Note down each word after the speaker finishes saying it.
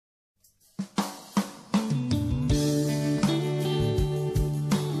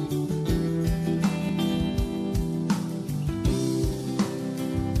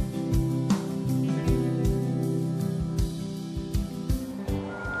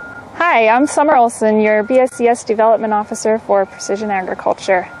Hi, I'm Summer Olsen, your BSCS Development Officer for Precision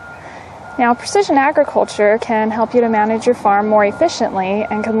Agriculture. Now, precision agriculture can help you to manage your farm more efficiently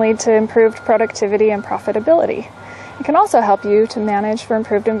and can lead to improved productivity and profitability. It can also help you to manage for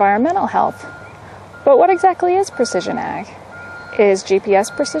improved environmental health. But what exactly is precision ag? Is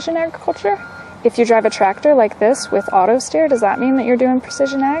GPS precision agriculture? If you drive a tractor like this with auto steer, does that mean that you're doing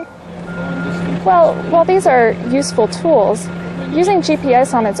precision ag? Well, while these are useful tools, using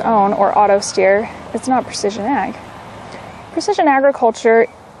GPS on its own, or auto steer, it's not precision ag. Precision agriculture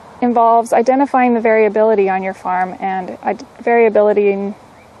involves identifying the variability on your farm and variability in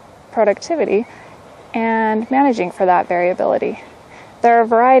productivity and managing for that variability. There are a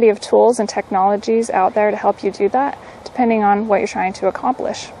variety of tools and technologies out there to help you do that, depending on what you're trying to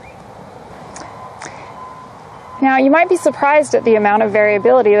accomplish. Now, you might be surprised at the amount of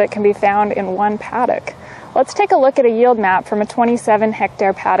variability that can be found in one paddock. Let's take a look at a yield map from a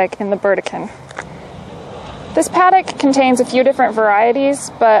 27-hectare paddock in the Burdekin. This paddock contains a few different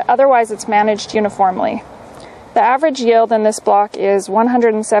varieties, but otherwise it's managed uniformly. The average yield in this block is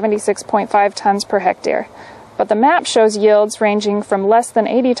 176.5 tons per hectare, but the map shows yields ranging from less than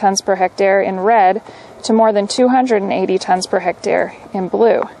 80 tons per hectare in red to more than 280 tons per hectare in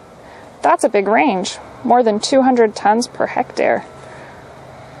blue. That's a big range, more than 200 tons per hectare.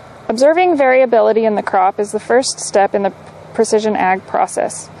 Observing variability in the crop is the first step in the precision ag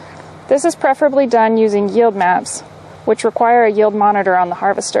process. This is preferably done using yield maps, which require a yield monitor on the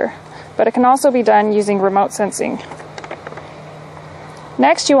harvester, but it can also be done using remote sensing.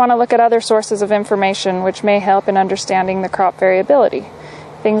 Next, you want to look at other sources of information which may help in understanding the crop variability.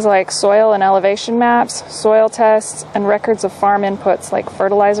 Things like soil and elevation maps, soil tests, and records of farm inputs like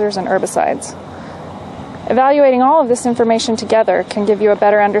fertilizers and herbicides. Evaluating all of this information together can give you a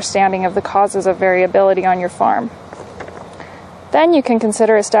better understanding of the causes of variability on your farm. Then you can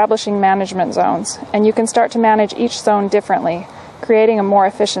consider establishing management zones, and you can start to manage each zone differently, creating a more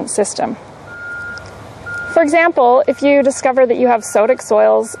efficient system. For example, if you discover that you have sodic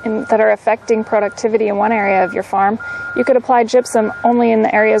soils that are affecting productivity in one area of your farm, you could apply gypsum only in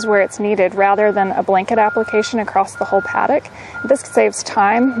the areas where it's needed rather than a blanket application across the whole paddock. This saves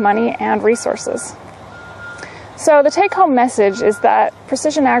time, money, and resources. So the take-home message is that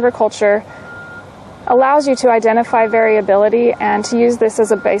precision agriculture allows you to identify variability and to use this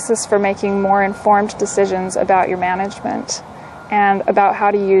as a basis for making more informed decisions about your management and about how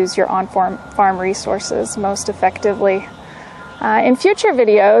to use your on-farm resources most effectively. In future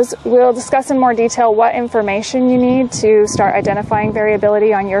videos, we'll discuss in more detail what information you need to start identifying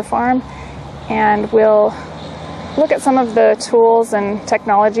variability on your farm, and we'll look at some of the tools and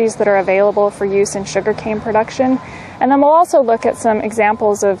technologies that are available for use in sugarcane production, and then we'll also look at some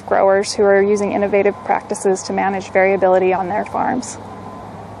examples of growers who are using innovative practices to manage variability on their farms.